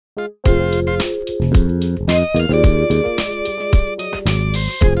Law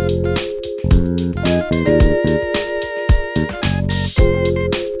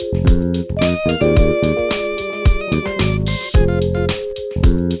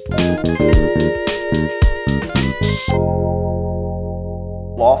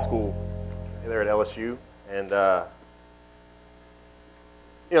school there at LSU, and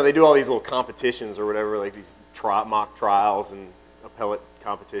they do all these little competitions or whatever, like these mock trials and appellate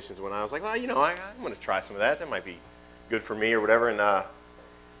competitions. When I was like, well, I'm going to try some of that. That might be good for me or whatever. And I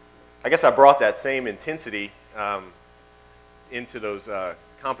guess I brought that same intensity into those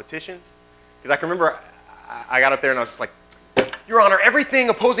competitions, because I can remember I got up there and I was just like, Your Honor, everything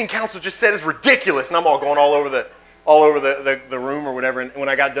opposing counsel just said is ridiculous, and I'm all going all over the room or whatever. And when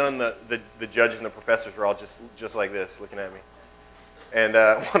I got done, the judges and the professors were all just like this, looking at me. And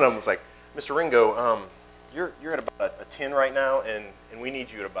one of them was like, Mr. Ringo, you're at about a 10 right now, and we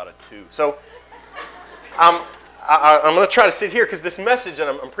need you at about a 2. So I'm going to try to sit here, because this message that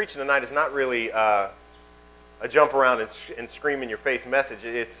I'm preaching tonight is not really a jump around and scream in your face message.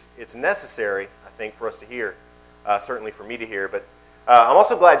 It's necessary, I think, for us to hear, certainly for me to hear. But I'm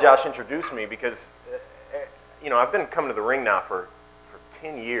also glad Josh introduced me, because I've been coming to the ring now for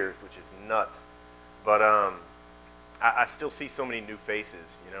 10 years, which is nuts. But I still see so many new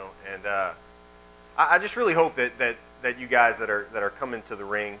faces, and I just really hope that you guys that are coming to the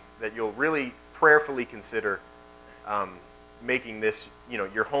ring, that you'll really prayerfully consider making this,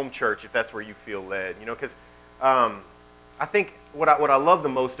 your home church, if that's where you feel led, because I think what I love the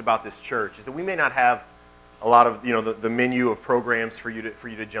most about this church is that we may not have a lot of the menu of programs for you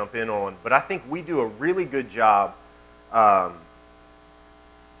to jump in on, but I think we do a really good job of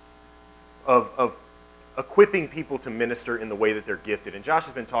equipping people to minister in the way that they're gifted. And Josh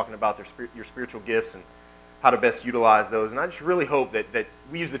has been talking about your spiritual gifts and how to best utilize those. And I just really hope that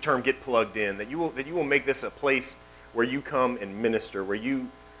we use the term "get plugged in," that you will make this a place where you come and minister, where you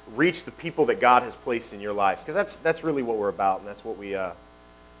reach the people that God has placed in your lives, because that's really what we're about, and that's what we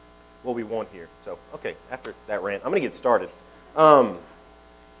want here. So, okay, after that rant, I'm going to get started. I'm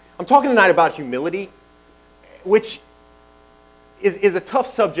talking tonight about humility, which is a tough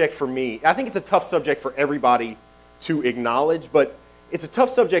subject for me. I think it's a tough subject for everybody to acknowledge, but it's a tough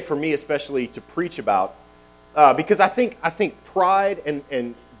subject for me especially to preach about, because I think pride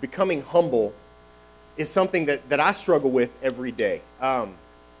and becoming humble is something that I struggle with every day. And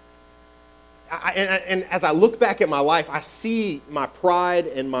as I look back at my life, I see my pride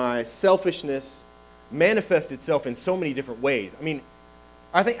and my selfishness manifest itself in so many different ways. I mean,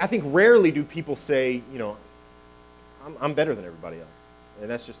 I think rarely do people say, I'm better than everybody else. And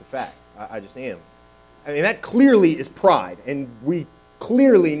that's just a fact. I just am. I mean, that clearly is pride, and we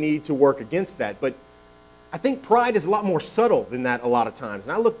clearly need to work against that. But I think pride is a lot more subtle than that a lot of times.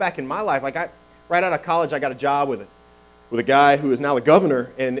 And I look back in my life, right out of college, I got a job with a guy who is now the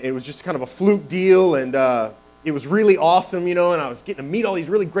governor, and it was just kind of a fluke deal, and it was really awesome, and I was getting to meet all these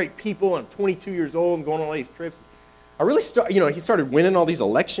really great people, and I'm 22 years old and going on all these trips. I really he started winning all these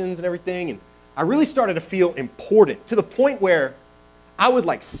elections and everything, and I really started to feel important, to the point where I would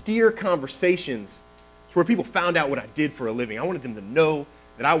steer conversations to where people found out what I did for a living. I wanted them to know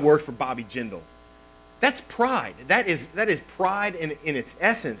that I worked for Bobby Jindal. That's pride. That is pride in its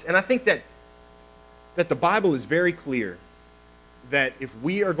essence. And I think that the Bible is very clear that if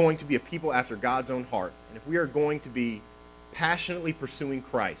we are going to be a people after God's own heart, and if we are going to be passionately pursuing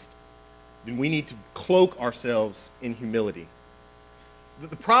Christ, then we need to cloak ourselves in humility.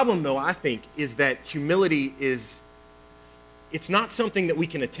 The problem, though, I think, is that humility it's not something that we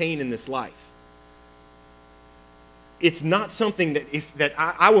can attain in this life. It's not something that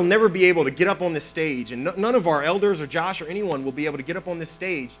I will never be able to get up on this stage, and none of our elders or Josh or anyone will be able to get up on this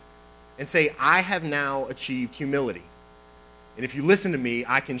stage and say, I have now achieved humility. And if you listen to me,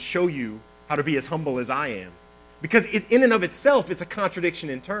 I can show you how to be as humble as I am. Because in and of itself, it's a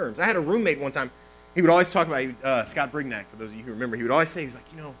contradiction in terms. I had a roommate one time. He would always talk about, Scott Brignac, for those of you who remember, he would always say, he was like,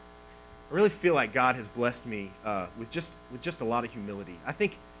 I really feel like God has blessed me with just a lot of humility. I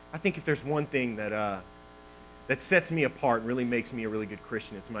think if there's one thing that sets me apart and really makes me a really good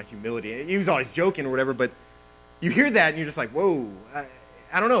Christian, it's my humility. And he was always joking or whatever, but you hear that and you're just like, whoa,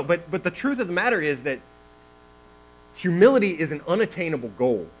 I don't know. But the truth of the matter is that humility is an unattainable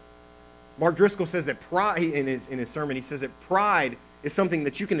goal. Mark Driscoll says that pride, in his sermon, he says that pride is something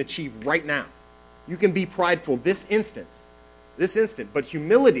that you can achieve right now. You can be prideful this instant. But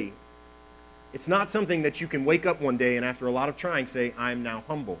humility, it's not something that you can wake up one day and after a lot of trying say, I'm now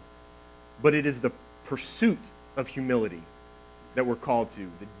humble. But it is the pursuit of humility that we're called to.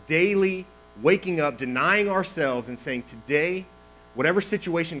 The daily waking up, denying ourselves and saying, today whatever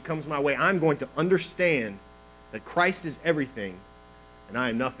situation comes my way, I'm going to understand that Christ is everything and I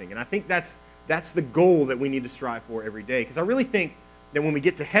am nothing. And I think that's the goal that we need to strive for every day. Because I really think that when we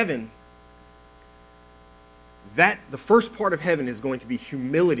get to heaven, that the first part of heaven is going to be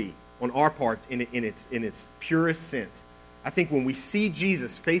humility on our part in its purest sense. I think when we see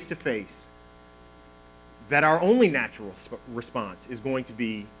Jesus face to face, that our only natural response is going to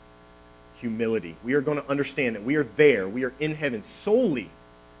be humility. We are going to understand that we are there, we are in heaven solely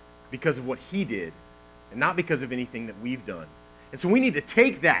because of what he did and not because of anything that we've done. And so we need to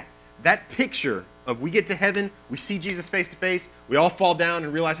take that picture of we get to heaven, we see Jesus face to face, we all fall down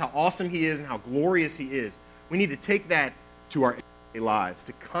and realize how awesome he is and how glorious he is. We need to take that to our everyday lives,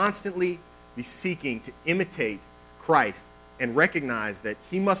 to constantly be seeking to imitate Christ and recognize that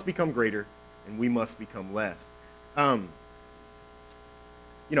he must become greater and we must become less. I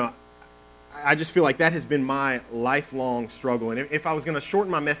just feel like that has been my lifelong struggle. And if I was going to shorten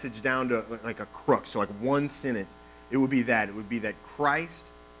my message down to like a crux, so like one sentence, it would be that. It would be that Christ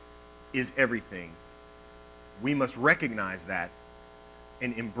is everything. We must recognize that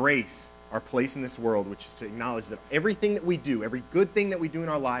and embrace our place in this world, which is to acknowledge that everything that we do, every good thing that we do in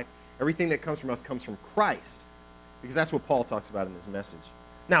our life, everything that comes from us comes from Christ, because that's what Paul talks about in his message.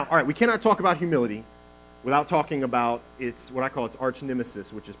 Now, all right, we cannot talk about humility without talking about what I call its arch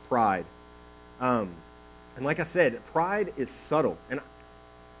nemesis, which is pride. And like I said, pride is subtle. And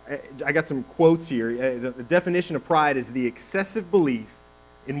I got some quotes here. The definition of pride is the excessive belief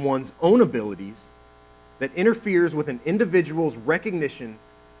in one's own abilities that interferes with an individual's recognition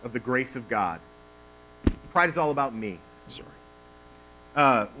of the grace of God. Pride is all about me.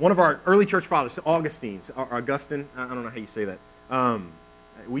 Sorry. One of our early church fathers, Augustine, I don't know how you say that.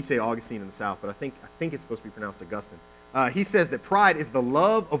 We say Augustine in the South, but I think it's supposed to be pronounced Augustine. He says that pride is the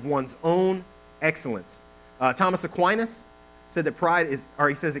love of one's own excellence. Thomas Aquinas said that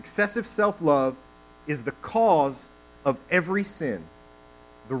he says excessive self-love is the cause of every sin.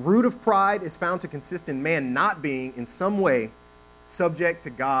 The root of pride is found to consist in man not being in some way subject to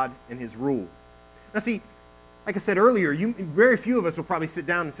God and his rule. Now see, like I said earlier, very few of us will probably sit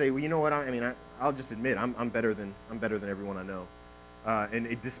down and say, well, you know what, I'll just admit I'm better than everyone I know.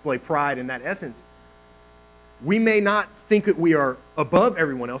 And display pride in that essence. We may not think that we are above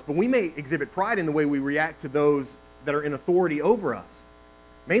everyone else, but we may exhibit pride in the way we react to those that are in authority over us,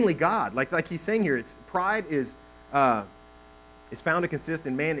 mainly God. Like he's saying here, pride is found to consist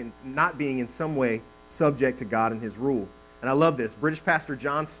in man in not being in some way subject to God and his rule. And I love this. British pastor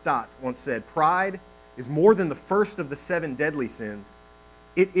John Stott once said, "Pride is more than the first of the 7 deadly sins.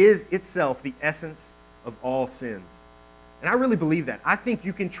 It is itself the essence of all sins." And I really believe that. I think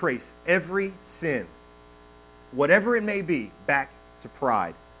you can trace every sin, whatever it may be, back to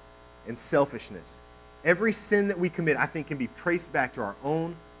pride and selfishness. Every sin that we commit, I think, can be traced back to our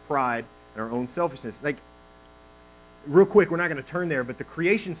own pride and our own selfishness. Like, real quick, we're not going to turn there, but the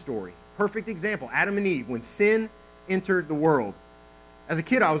creation story, perfect example, Adam and Eve, when sin entered the world. As a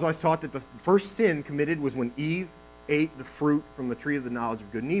kid, I was always taught that the first sin committed was when Eve ate the fruit from the tree of the knowledge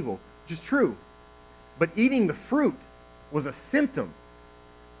of good and evil, which is true. But eating the fruit was a symptom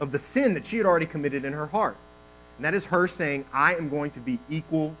of the sin that she had already committed in her heart. And that is her saying, I am going to be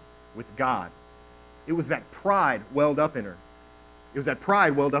equal with God. It was that pride welled up in her. It was that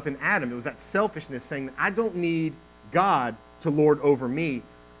pride welled up in Adam. It was that selfishness saying that I don't need God to lord over me.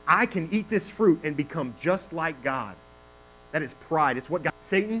 I can eat this fruit and become just like God. That is pride. It's what got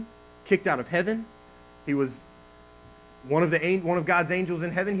Satan kicked out of heaven. He was one of God's angels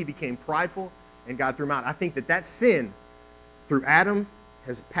in heaven. He became prideful, and God threw him out. I think that sin through Adam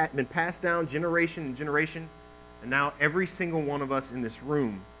has been passed down generation and generation, and now every single one of us in this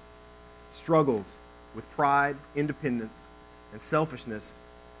room struggles with pride, independence, and selfishness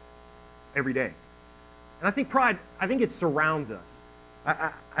every day. And I think pride, it surrounds us.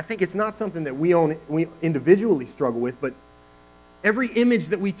 I think it's not something that we individually struggle with, but every image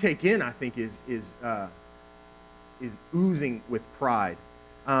that we take in, I think, is oozing with pride.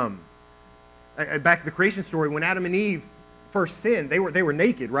 Back to the creation story, when Adam and Eve first sinned, they were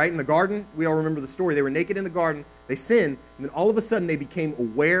naked, right, in the garden. We all remember the story. They were naked in the garden. They sinned, and then all of a sudden they became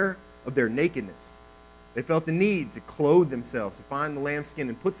aware of their nakedness. They felt the need to clothe themselves, to find the lambskin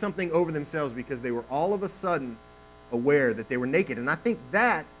and put something over themselves because they were all of a sudden aware that they were naked. And I think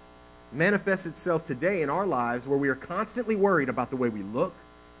that manifests itself today in our lives where we are constantly worried about the way we look.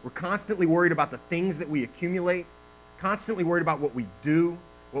 We're constantly worried about the things that we accumulate, constantly worried about what we do,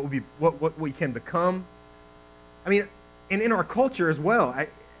 what we can become. I mean, and in our culture as well,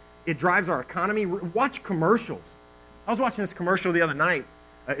 it drives our economy. Watch commercials. I was watching this commercial the other night.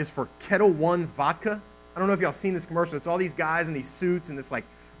 It's for Kettle One vodka. I don't know if y'all seen this commercial. It's all these guys in these suits in this like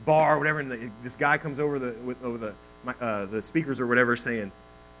bar or whatever, and this guy comes over the speakers or whatever saying,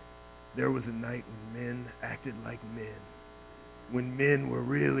 "There was a night when men acted like men, when men were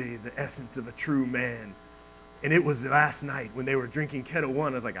really the essence of a true man. And it was last night when they were drinking Ketel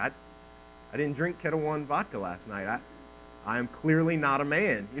One." I was like, I didn't drink Ketel One vodka last night. I am clearly not a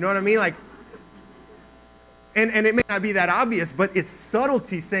man. You know what I mean? Like, and it may not be that obvious, but it's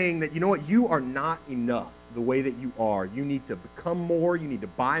subtlety saying that, you know what, you are not enough the way that you are. You need to become more. You need to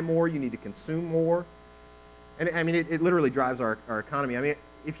buy more. You need to consume more. And I mean, it literally drives our economy. I mean,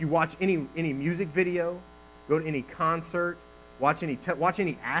 if you watch any music video, go to any concert, watch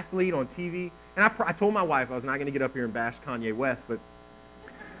any athlete on TV. And I told my wife I was not going to get up here and bash Kanye West, but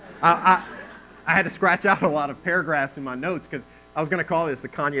I had to scratch out a lot of paragraphs in my notes because I was going to call this the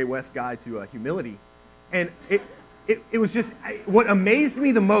Kanye West Guide to Humility. And it was just, what amazed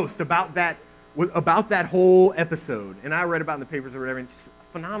me the most about that whole episode, and I read about it in the papers or whatever, and it's just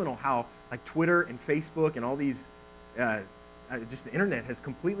phenomenal how like Twitter and Facebook and all these, just the internet has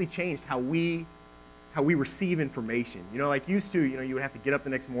completely changed how we receive information. You know, like used to, you know, you would have to get up the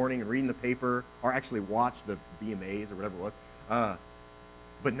next morning and read in the paper or actually watch the VMAs or whatever it was.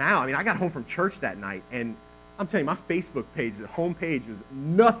 But now, I mean, I got home from church that night, and I'm telling you, my Facebook page, the homepage was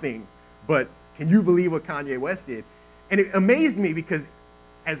nothing but, can you believe what Kanye West did? And it amazed me because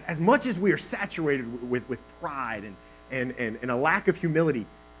as much as we are saturated with pride and a lack of humility,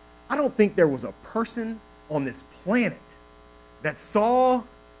 I don't think there was a person on this planet that saw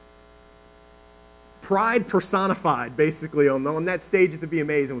pride personified basically on that stage at the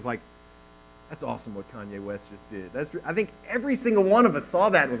VMAs and was like, that's awesome what Kanye West just did. I think every single one of us saw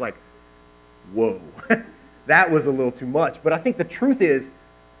that and was like, whoa, that was a little too much. But I think the truth is,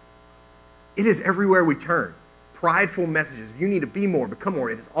 it is everywhere we turn. Prideful messages. You need to be more, become more.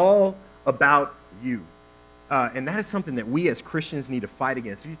 It is all about you. And that is something that we as Christians need to fight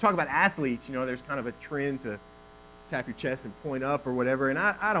against. If you talk about athletes, you know, there's kind of a trend to tap your chest and point up or whatever. And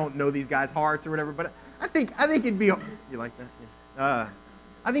I don't know these guys' hearts or whatever, but I think it'd be, you like that? Yeah.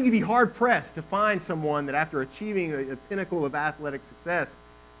 I think you'd be hard-pressed to find someone that after achieving a pinnacle of athletic success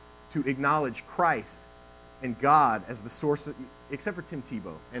to acknowledge Christ and God as the source of, except for Tim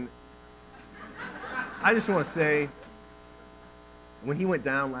Tebow. And I just want to say, when he went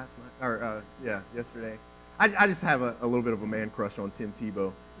down last night, or yesterday, I just have a little bit of a man crush on Tim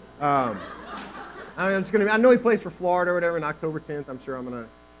Tebow. I know he plays for Florida or whatever, and October 10th, I'm sure I'm going to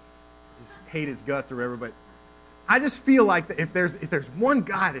just hate his guts or whatever, but I just feel like that if there's one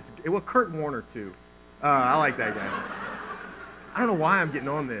guy Kurt Warner too. I like that guy. I don't know why I'm getting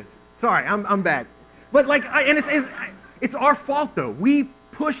on this. Sorry, I'm back. But like, it's our fault though. We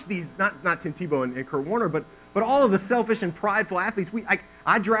push these, not Tim Tebow and Kurt Warner, but all of the selfish and prideful athletes.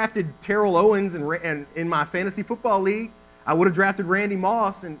 I drafted Terrell Owens and in my fantasy football league. I would have drafted Randy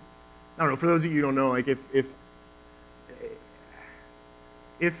Moss, and I don't know. For those of you who don't know, like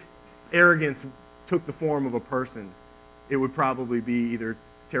if arrogance took the form of a person, it would probably be either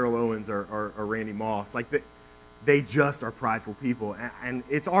Terrell Owens or Randy Moss. Like they just are prideful people, and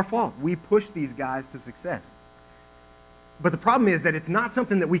it's our fault. We push these guys to success. But the problem is that it's not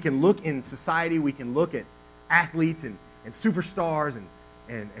something that we can look in society. We can look at athletes and superstars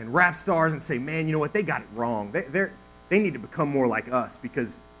and rap stars and say, man, you know what? They got it wrong. They need to become more like us,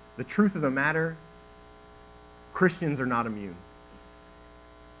 because the truth of the matter, Christians are not immune.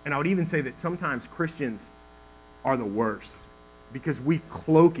 And I would even say that sometimes Christians are the worst because we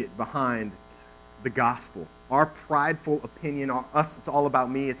cloak it behind the gospel. Our prideful opinion, it's all about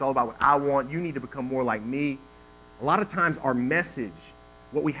me. It's all about what I want. You need to become more like me. A lot of times our message,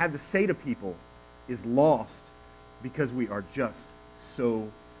 what we have to say to people, is lost because we are just so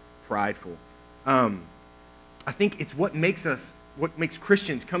prideful. I think it's what makes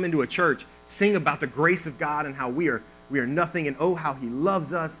Christians come into a church, sing about the grace of God and how we are nothing, and oh, how he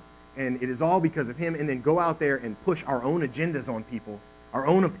loves us, and it is all because of him, and then go out there and push our own agendas on people, our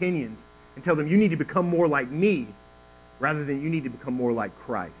own opinions, and tell them you need to become more like me rather than you need to become more like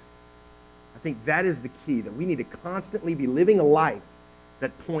Christ. I think that is the key, that we need to constantly be living a life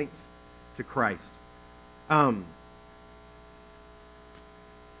that points to Christ.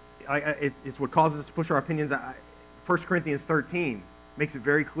 It's what causes us to push our opinions. 1 Corinthians 13 makes it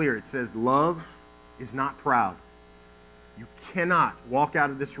very clear. It says, love is not proud. You cannot walk out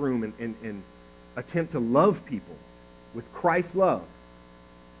of this room and attempt to love people with Christ's love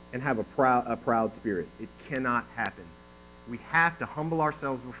and have a proud spirit. It cannot happen. We have to humble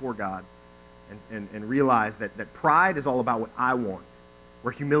ourselves before God and realize that pride is all about what I want,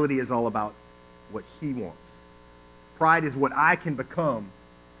 where humility is all about what he wants. Pride is what I can become,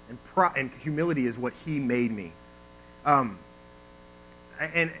 and humility is what he made me.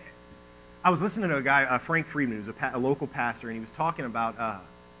 And I was listening to a guy, Frank Friedman, who's a local pastor, and he was talking about,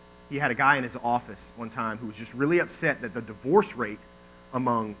 he had a guy in his office one time who was just really upset that the divorce rate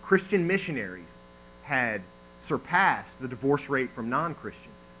among Christian missionaries had surpassed the divorce rate from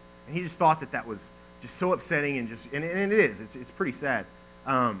non-Christians. And he just thought that that was just so upsetting, and it is. It's pretty sad.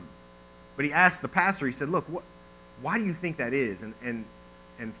 But he asked the pastor, he said, look, why do you think that is? And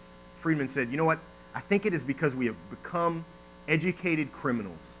Friedman said, you know what? I think it is because we have become educated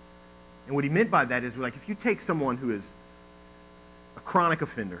criminals. And what he meant by that is, like, if you take someone who is a chronic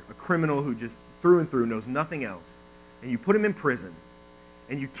offender, a criminal who just through and through knows nothing else, and you put him in prison,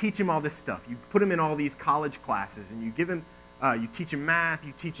 and you teach him all this stuff, you put him in all these college classes, and you give him, you teach him math,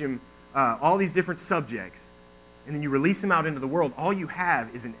 you teach him all these different subjects, and then you release him out into the world, all you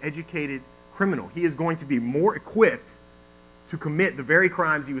have is an educated criminal. He is going to be more equipped to commit the very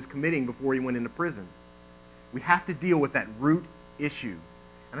crimes he was committing before he went into prison. We have to deal with that root issue.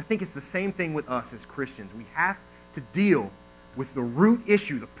 And I think it's the same thing with us as Christians. We have to deal with the root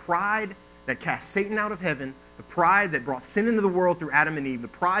issue, the pride that cast Satan out of heaven, the pride that brought sin into the world through Adam and Eve, the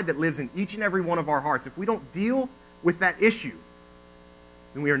pride that lives in each and every one of our hearts. If we don't deal with that issue,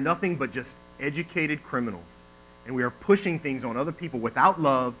 then we are nothing but just educated criminals. And we are pushing things on other people without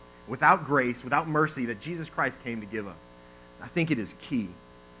love, without grace, without mercy that Jesus Christ came to give us. I think it is key.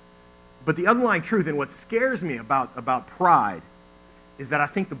 But the underlying truth, and what scares me about pride, is that I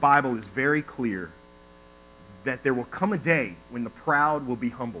think the Bible is very clear that there will come a day when the proud will be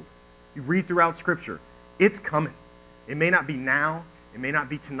humbled. You read throughout Scripture, it's coming. It may not be now, it may not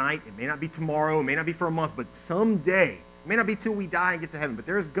be tonight, it may not be tomorrow, it may not be for a month, but someday, it may not be till we die and get to heaven, but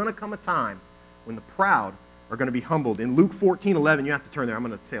there's going to come a time when the proud are going to be humbled. In Luke 14:11, you have to turn there. I'm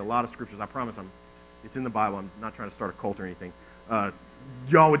going to say a lot of scriptures. I promise it's in the Bible. I'm not trying to start a cult or anything.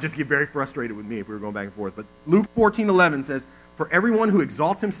 Y'all would just get very frustrated with me if we were going back and forth. But Luke 14:11 says, "For everyone who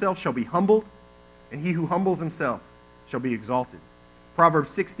exalts himself shall be humbled, and he who humbles himself shall be exalted." Proverbs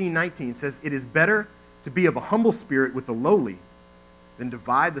 16:19 says, "It is better to be of a humble spirit with the lowly than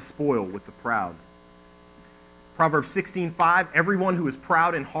divide the spoil with the proud." Proverbs 16:5, "Everyone who is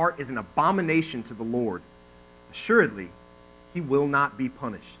proud in heart is an abomination to the Lord. Assuredly, he will not be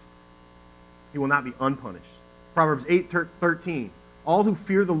punished." He will not be unpunished. Proverbs 8:13, "All who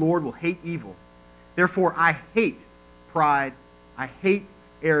fear the Lord will hate evil. Therefore, I hate pride, I hate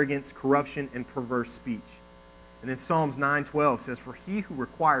arrogance, corruption, and perverse speech." And then Psalms 9:12 says, "For he who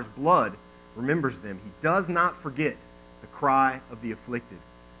requires blood remembers them. He does not forget the cry of the afflicted."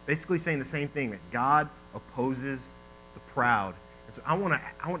 Basically saying the same thing, that God opposes the proud. And so I want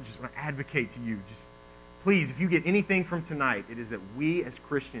to advocate to you, just please, if you get anything from tonight, it is that we as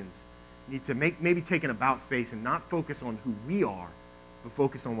Christians need to maybe take an about face and not focus on who we are, but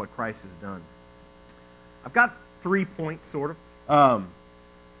focus on what Christ has done. I've got 3 points, sort of. And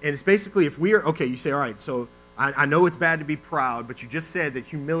it's basically, if we are, okay, you say, all right, so I know it's bad to be proud, but you just said that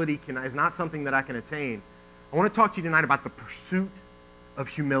humility is not something that I can attain. I want to talk to you tonight about the pursuit of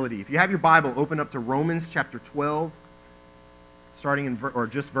humility. If you have your Bible, open up to Romans chapter 12, starting in, or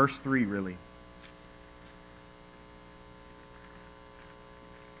just verse 3, really.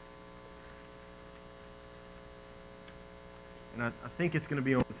 And I think it's going to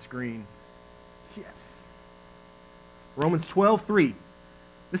be on the screen. Yes. Romans 12:3.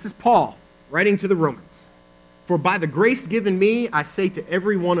 This is Paul writing to the Romans. "For by the grace given me, I say to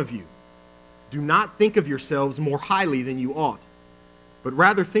every one of you, do not think of yourselves more highly than you ought, but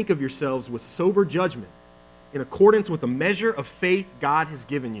rather think of yourselves with sober judgment, in accordance with the measure of faith God has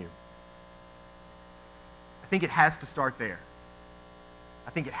given you." I think it has to start there. I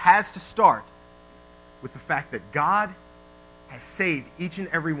think it has to start with the fact that God has saved each and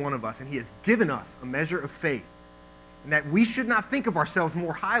every one of us, and he has given us a measure of faith, and that we should not think of ourselves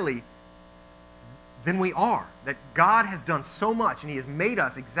more highly than we are, that God has done so much, and he has made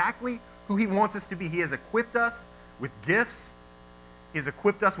us exactly who he wants us to be. He has equipped us with gifts. He has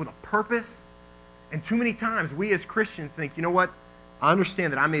equipped us with a purpose. And too many times we as Christians think, you know what, I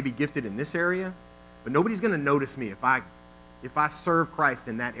understand that I may be gifted in this area, but nobody's going to notice me if I serve Christ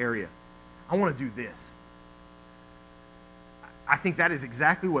in that area. I want to do this. I think that is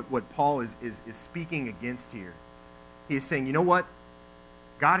exactly what Paul is speaking against here. He is saying, you know what?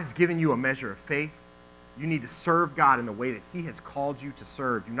 God has given you a measure of faith. You need to serve God in the way that he has called you to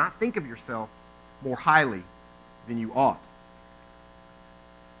serve. Do not think of yourself more highly than you ought.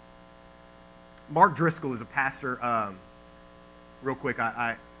 Mark Driscoll is a pastor. Real quick,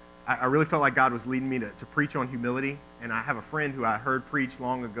 I really felt like God was leading me to preach on humility. And I have a friend who I heard preach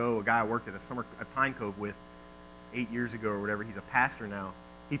long ago, a guy I worked at Pine Cove with 8 years ago or whatever. He's a pastor now.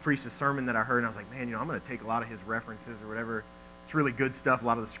 he preached a sermon that I heard, and I was like, man, I'm going to take a lot of his references or whatever. It's really good stuff, a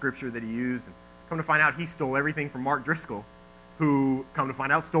lot of the scripture that he used. And come to find out, he stole everything from Mark Driscoll, who, come to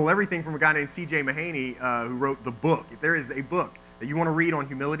find out, stole everything from a guy named C.J. Mahaney, who wrote the book. If there is a book that you want to read on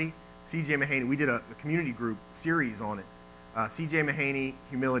humility, C.J. Mahaney, we did a community group series on it. C.J. Mahaney,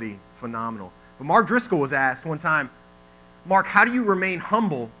 Humility, phenomenal. But Mark Driscoll was asked one time, Mark, how do you remain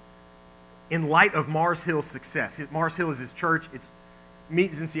humble in light of Mars Hill's success? Mars Hill is his church. It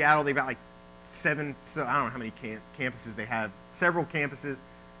meets in Seattle. They've got like 7, so I don't know how many campuses they have, several campuses.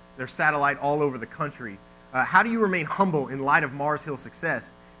 They're satellite all over the country. How do you remain humble in light of Mars Hill's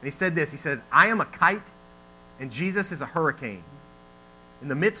success? And he said this, he said, I am a kite and Jesus is a hurricane. In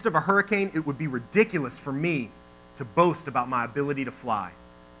the midst of a hurricane, it would be ridiculous for me to boast about my ability to fly.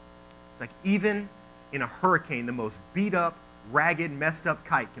 It's like even in a hurricane, the most beat up, ragged, messed up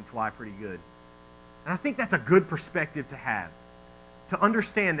kite can fly pretty good. And I think that's a good perspective to have. To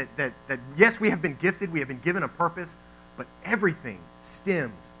understand that yes, we have been gifted, we have been given a purpose, but everything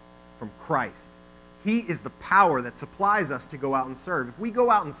stems from Christ. He is the power that supplies us to go out and serve. If we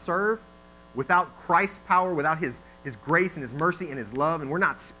go out and serve without Christ's power, without his grace and his mercy and his love, and we're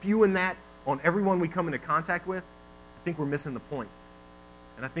not spewing that on everyone we come into contact with, I think we're missing the point.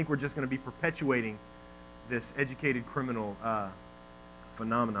 And I think we're just going to be perpetuating this educated criminal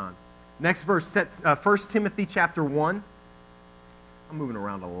phenomenon. Next verse, 1 Timothy chapter 1. I'm moving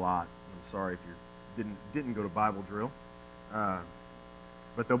around a lot. I'm sorry if you didn't go to Bible drill.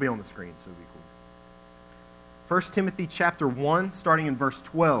 But they'll be on the screen, so it'll be cool. 1 Timothy chapter 1, starting in verse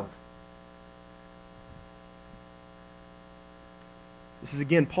 12. This is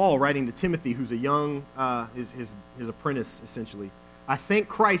again Paul writing to Timothy, who's a young, his apprentice, essentially. I thank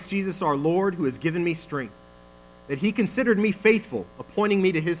Christ Jesus our Lord, who has given me strength, that he considered me faithful, appointing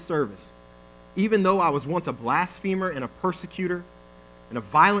me to his service. Even though I was once a blasphemer and a persecutor and a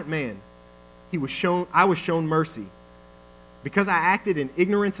violent man, I was shown mercy. Because I acted in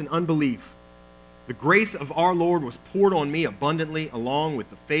ignorance and unbelief, the grace of our Lord was poured on me abundantly, along with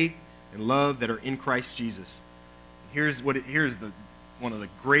the faith and love that are in Christ Jesus. Here's one of the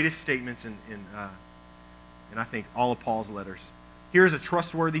greatest statements in I think all of Paul's letters. Here's a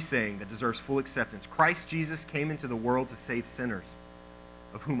trustworthy saying that deserves full acceptance. Christ Jesus came into the world to save sinners,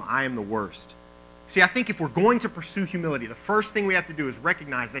 of whom I am the worst. See, I think if we're going to pursue humility, the first thing we have to do is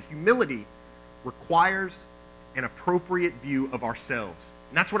recognize that humility requires an appropriate view of ourselves.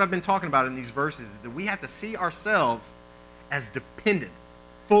 And that's what I've been talking about in these verses, that we have to see ourselves as dependent,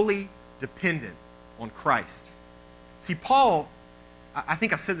 fully dependent on Christ. See, Paul, I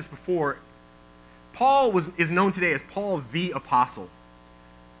think I've said this before, Paul is known today as Paul the Apostle.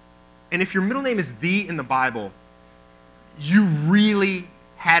 And if your middle name is the in the Bible, you really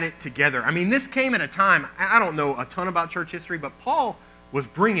had it together. I mean, this came at a time, I don't know a ton about church history, but Paul was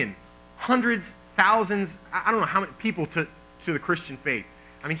bringing hundreds, thousands, I don't know how many people to the Christian faith.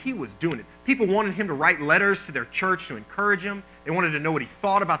 I mean, he was doing it. People wanted him to write letters to their church to encourage him. They wanted to know what he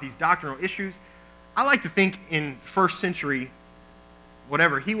thought about these doctrinal issues. I like to think in first century,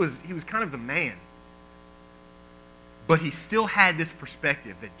 whatever, he was kind of the man. But he still had this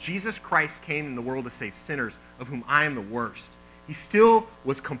perspective that Jesus Christ came in the world to save sinners, of whom I am the worst. He still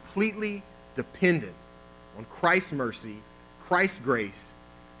was completely dependent on Christ's mercy, Christ's grace,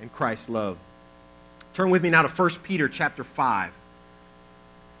 and Christ's love. Turn with me now to 1 Peter chapter 5.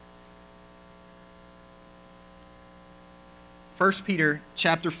 1 Peter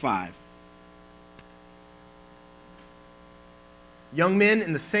chapter 5. Young men,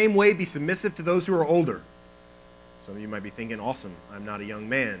 in the same way, be submissive to those who are older. Some of you might be thinking, awesome, I'm not a young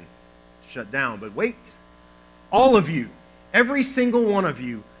man. Shut down. But wait. All of you, every single one of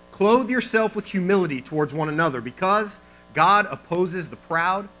you, clothe yourself with humility towards one another, because God opposes the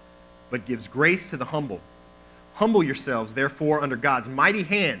proud, but gives grace to the humble. Humble yourselves, therefore, under God's mighty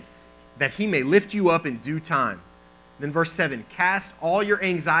hand, that he may lift you up in due time. Then verse 7, cast all your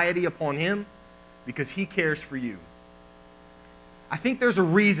anxiety upon him, because he cares for you. I think there's a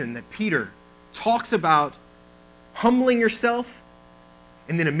reason that Peter talks about humbling yourself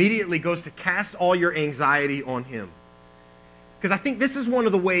and then immediately goes to cast all your anxiety on him. Because I think this is one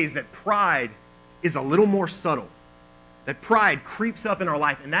of the ways that pride is a little more subtle, that pride creeps up in our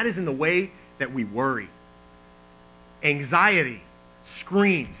life, and that is in the way that we worry. Anxiety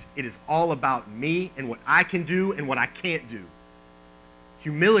screams, it is all about me and what I can do and what I can't do.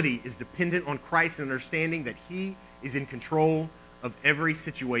 Humility is dependent on Christ and understanding that he is in control of every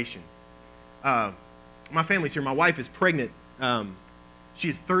situation. My family's here. My wife is pregnant. She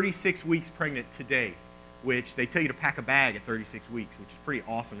is 36 weeks pregnant today, which they tell you to pack a bag at 36 weeks, which is pretty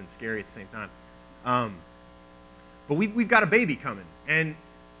awesome and scary at the same time. But we've got a baby coming. And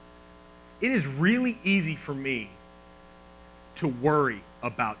it is really easy for me to worry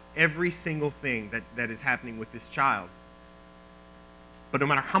about every single thing that is happening with this child. But no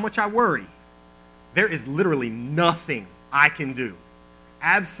matter how much I worry, there is literally nothing I can do.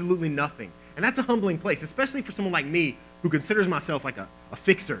 Absolutely nothing. And that's a humbling place, especially for someone like me who considers myself like a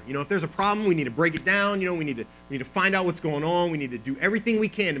fixer. You know, if there's a problem, we need to break it down. You know, we need to find out what's going on. We need to do everything we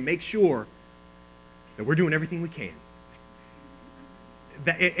can to make sure that we're doing everything we can.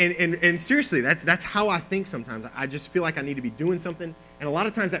 And seriously, that's how I think sometimes. I just feel like I need to be doing something. And a lot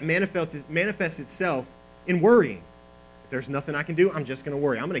of times that manifests itself in worrying. If there's nothing I can do, I'm just going to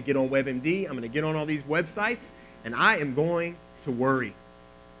worry. I'm going to get on WebMD. I'm going to get on all these websites, and I am going to worry.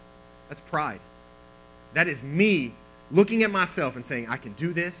 That's pride. That is me looking at myself and saying, I can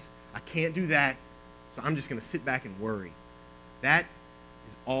do this, I can't do that, so I'm just going to sit back and worry. That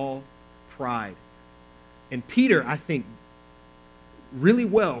is all pride. And Peter, I think, really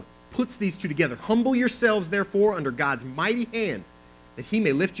well puts these two together. Humble yourselves, therefore, under God's mighty hand, that he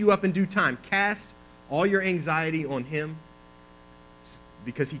may lift you up in due time. Cast all your anxiety on him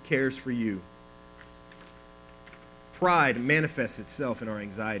because he cares for you. Pride manifests itself in our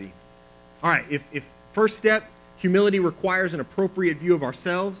anxiety. All right, if first step, humility requires an appropriate view of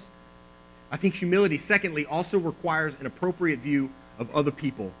ourselves, I think humility, secondly, also requires an appropriate view of other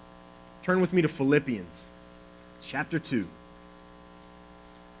people. Turn with me to Philippians chapter 2.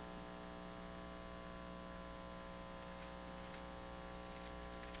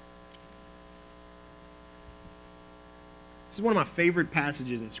 This is one of my favorite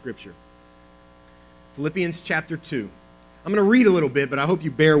passages in Scripture. Philippians chapter 2. I'm going to read a little bit, but I hope you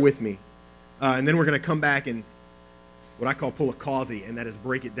bear with me. And then we're going to come back and what I call pull a causey, and that is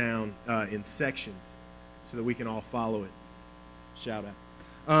break it down in sections so that we can all follow it. Shout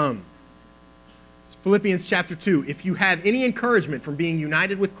out. Philippians chapter 2. If you have any encouragement from being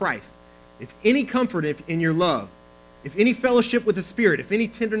united with Christ, if any comfort in your love, if any fellowship with the Spirit, if any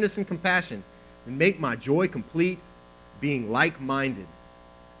tenderness and compassion, then make my joy complete, being like-minded,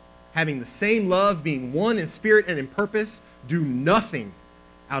 having the same love, being one in spirit and in purpose, do nothing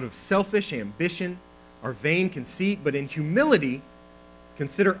out of selfish ambition or vain conceit, but in humility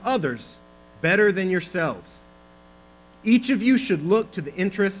consider others better than yourselves. Each of you should look to the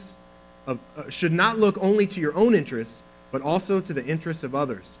interests of should not look only to your own interests, but also to the interests of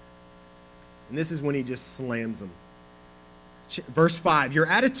others. And this is when he just slams them. Verse 5, your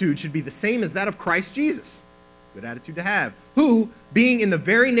attitude should be the same as that of Christ Jesus. Good attitude to have. Who, being in the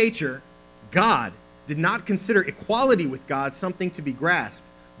very nature God, did not consider equality with God something to be grasped,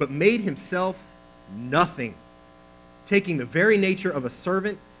 but made himself nothing, taking the very nature of a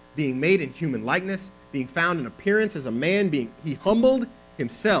servant, being made in human likeness, being found in appearance as a man, he humbled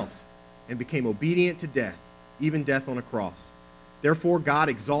himself and became obedient to death, even death on a cross. Therefore God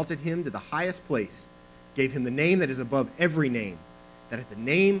exalted him to the highest place, gave him the name that is above every name, that at the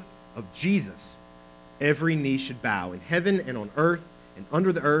name of Jesus every knee should bow, in heaven and on earth and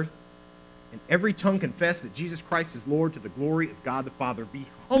under the earth, and every tongue confess that Jesus Christ is Lord, to the glory of God the Father. Be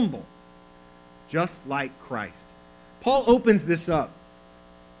humble, just like Christ. Paul opens this up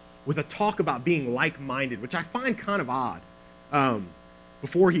with a talk about being like-minded, which I find kind of odd,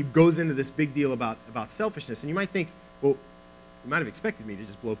 before he goes into this big deal about selfishness. And you might think, well, you might have expected me to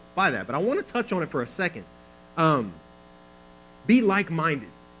just blow by that, but I want to touch on it for a second. Be like-minded.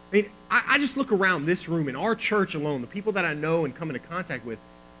 I mean, I just look around this room, in our church alone, the people that I know and come into contact with,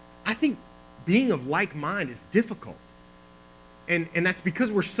 I think being of like mind is difficult. And that's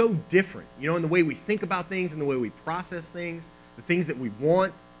because we're so different, you know, in the way we think about things, in the way we process things, the things that we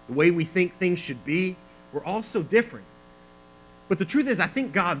want, the way we think things should be. We're all so different. But the truth is, I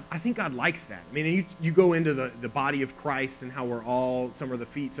think God likes that. I mean, you go into the body of Christ and how we're all, some are the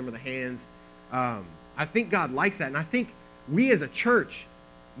feet, some are the hands. I think God likes that. And I think we as a church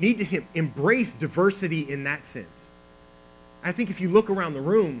need to embrace diversity in that sense. I think if you look around the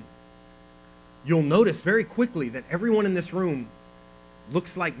room, you'll notice very quickly that everyone in this room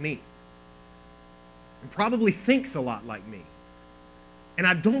looks like me and probably thinks a lot like me. And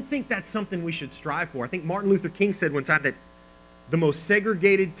I don't think that's something we should strive for. I think Martin Luther King said one time that the most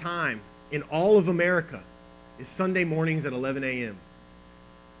segregated time in all of America is Sunday mornings at 11 a.m.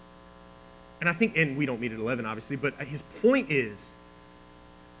 And I think, and we don't meet at 11 obviously, but his point is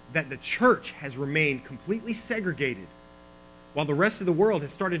that the church has remained completely segregated while the rest of the world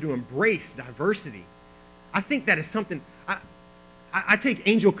has started to embrace diversity. I think that is something, I take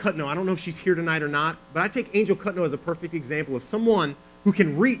Angel Cutno, I don't know if she's here tonight or not, but I take Angel Cutno as a perfect example of someone who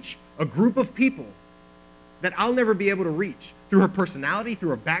can reach a group of people that I'll never be able to reach. Through her personality, through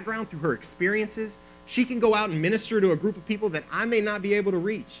her background, through her experiences, she can go out and minister to a group of people that I may not be able to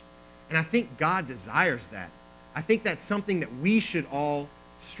reach. And I think God desires that. I think that's something that we should all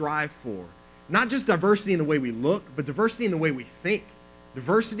strive for. Not just diversity in the way we look, but diversity in the way we think.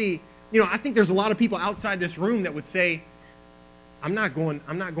 Diversity, I think there's a lot of people outside this room that would say, I'm not going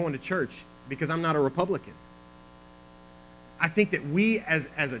to church because I'm not a Republican. I think that we as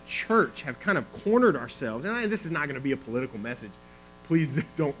a church have kind of cornered ourselves, and this is not going to be a political message. Please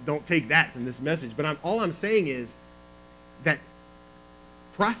don't take that from this message. But all I'm saying is that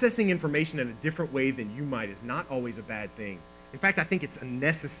processing information in a different way than you might is not always a bad thing. In fact, I think it's a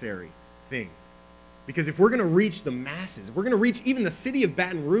necessary thing. Because if we're going to reach the masses, if we're going to reach even the city of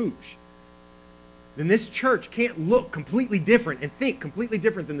Baton Rouge, then this church can't look completely different and think completely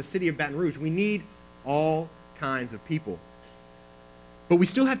different than the city of Baton Rouge. We need all kinds of people. But we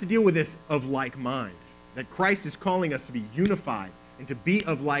still have to deal with this of like mind, that Christ is calling us to be unified and to be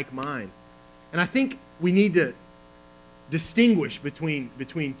of like mind. And I think we need to distinguish between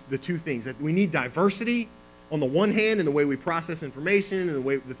the two things, that we need diversity on the one hand in the way we process information and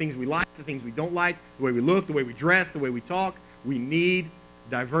the things we like, the things we don't like, the way we look, the way we dress, the way we talk. We need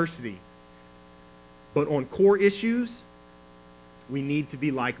diversity. But on core issues, we need to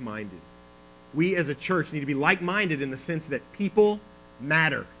be like-minded. We as a church need to be like-minded in the sense that people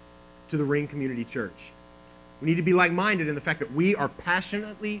matter to the Ring Community Church. We need to be like-minded in the fact that we are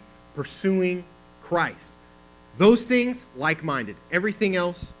passionately pursuing Christ. Those things, like-minded. Everything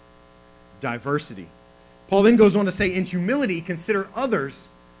else, diversity. Paul then goes on to say, in humility, consider others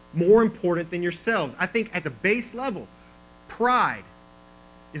more important than yourselves. I think at the base level, pride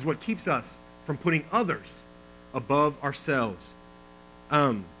is what keeps us from putting others above ourselves.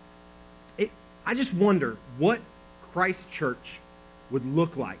 I just wonder what Christ Church would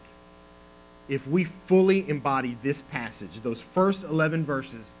look like if we fully embodied this passage, those first 11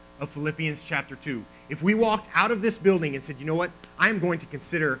 verses of Philippians chapter 2. If we walked out of this building and said, you know what, I am going to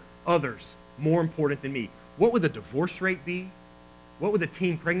consider others more important than me. What would the divorce rate be? What would the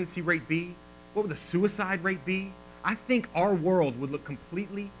teen pregnancy rate be? What would the suicide rate be? I think our world would look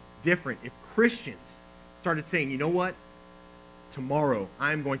completely different if Christians started saying, you know what? Tomorrow,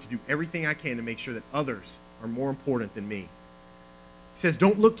 I'm going to do everything I can to make sure that others are more important than me. He says,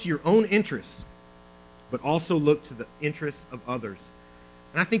 don't look to your own interests, but also look to the interests of others.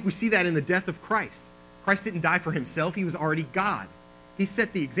 And I think we see that in the death of Christ. Christ didn't die for himself. He was already God. He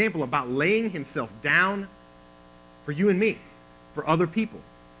set the example about laying himself down for you and me, for other people.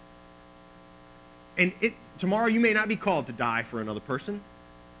 And tomorrow you may not be called to die for another person,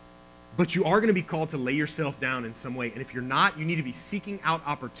 but you are going to be called to lay yourself down in some way. And if you're not, you need to be seeking out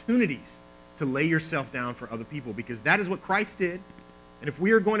opportunities to lay yourself down for other people, because that is what Christ did. And if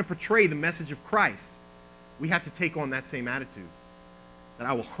we are going to portray the message of Christ, we have to take on that same attitude, that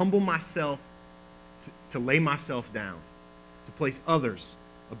I will humble myself to lay myself down, to place others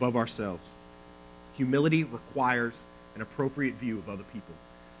above ourselves. Humility requires an appropriate view of other people.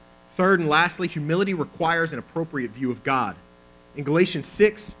 Third and lastly, humility requires an appropriate view of God. In Galatians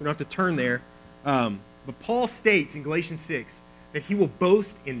 6, we don't have to turn there, but Paul states in Galatians 6 that he will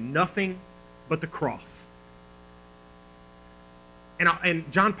boast in nothing but the cross.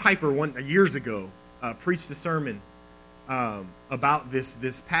 And John Piper, years ago, preached a sermon about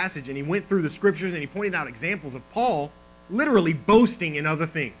this passage, and he went through the scriptures and he pointed out examples of Paul literally boasting in other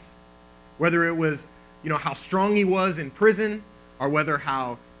things. Whether it was, how strong he was in prison, or whether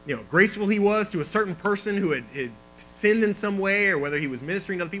how, graceful he was to a certain person who had sinned in some way, or whether he was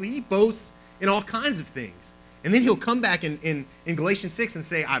ministering to other people. He boasts in all kinds of things. And then he'll come back in Galatians 6 and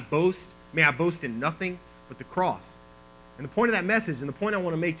say, may I boast in nothing but the cross. And the point of that message, and the point I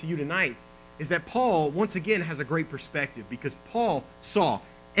want to make to you tonight, is that Paul, once again, has a great perspective, because Paul saw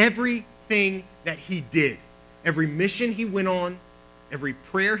everything that he did, every mission he went on, every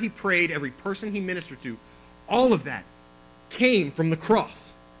prayer he prayed, every person he ministered to, all of that came from the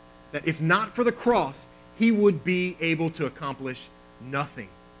cross. That if not for the cross, he would be able to accomplish nothing.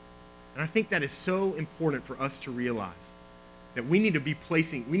 And I think that is so important for us to realize, that we need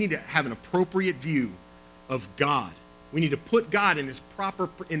to have an appropriate view of God. We need to put God in his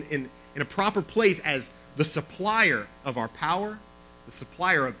in a proper place as the supplier of our power, the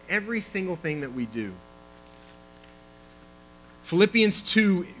supplier of every single thing that we do. Philippians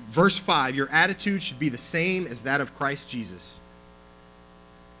 2, verse 5, your attitude should be the same as that of Christ Jesus,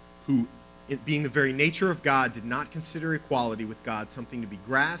 who, being the very nature of God, did not consider equality with God something to be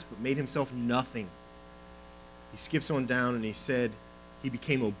grasped, but made himself nothing. He skips on down and he said he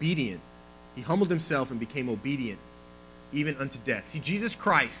became obedient. He humbled himself and became obedient, even unto death. See, Jesus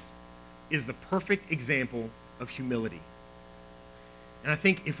Christ is the perfect example of humility. And I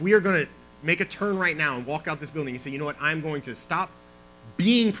think if we are going to make a turn right now and walk out this building and say, you know what, I'm going to stop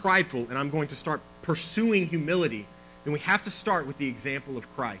being prideful and I'm going to start pursuing humility, then we have to start with the example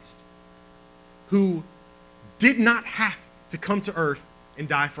of Christ, who did not have to come to earth and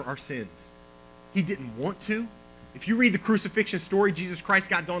die for our sins. He didn't want to. If you read the crucifixion story, Jesus Christ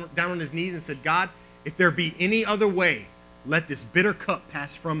got down on his knees and said, God, if there be any other way, let this bitter cup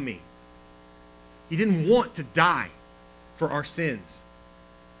pass from me. He didn't want to die for our sins.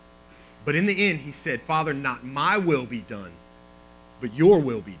 But in the end, he said, Father, not my will be done, but your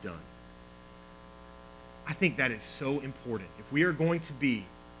will be done. I think that is so important. If we are going to be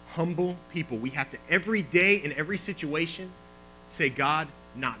humble people, we have to every day in every situation say, God,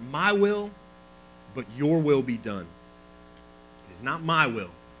 not my will, but your will be done. It is not my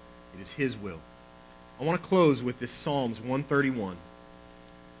will, it is his will. I want to close with this Psalms 131. And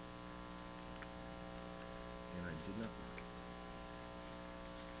I did not mark it.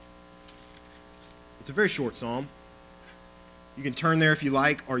 It's a very short psalm. You can turn there if you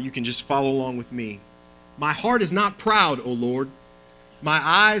like, or you can just follow along with me. My heart is not proud, O Lord. My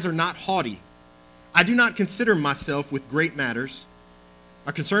eyes are not haughty. I do not consider myself with great matters.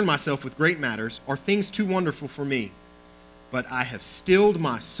 I concern myself with great matters, or things too wonderful for me. But I have stilled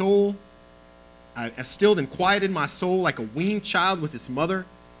my soul. I have stilled and quieted my soul like a weaned child with its mother.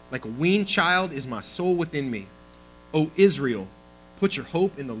 Like a weaned child is my soul within me. O Israel, put your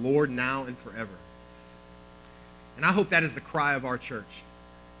hope in the Lord now and forever. And I hope that is the cry of our church,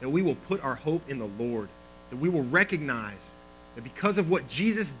 that we will put our hope in the Lord, that we will recognize that because of what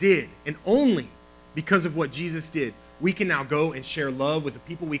Jesus did, and only because of what Jesus did, we can now go and share love with the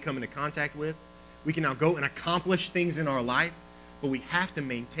people we come into contact with. We can now go and accomplish things in our life, but we have to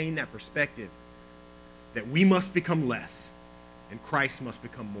maintain that perspective that we must become less and Christ must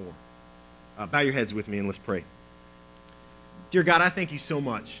become more. Bow your heads with me and let's pray. Dear God, I thank you so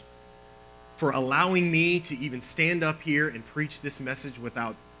much for allowing me to even stand up here and preach this message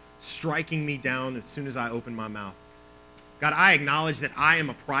without striking me down as soon as I open my mouth. God, I acknowledge that I am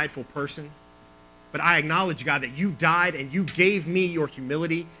a prideful person, but I acknowledge, God, that you died and you gave me your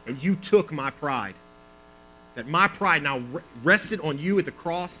humility and you took my pride. That my pride now rested on you at the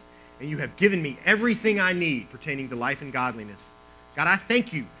cross and you have given me everything I need pertaining to life and godliness. God, I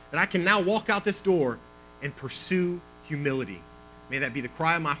thank you that I can now walk out this door and pursue humility. May that be the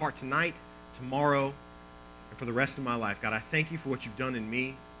cry of my heart tonight, tomorrow, and for the rest of my life. God, I thank you for what you've done in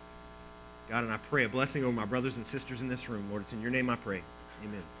me. God, and I pray a blessing over my brothers and sisters in this room. Lord, it's in your name I pray.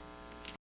 Amen.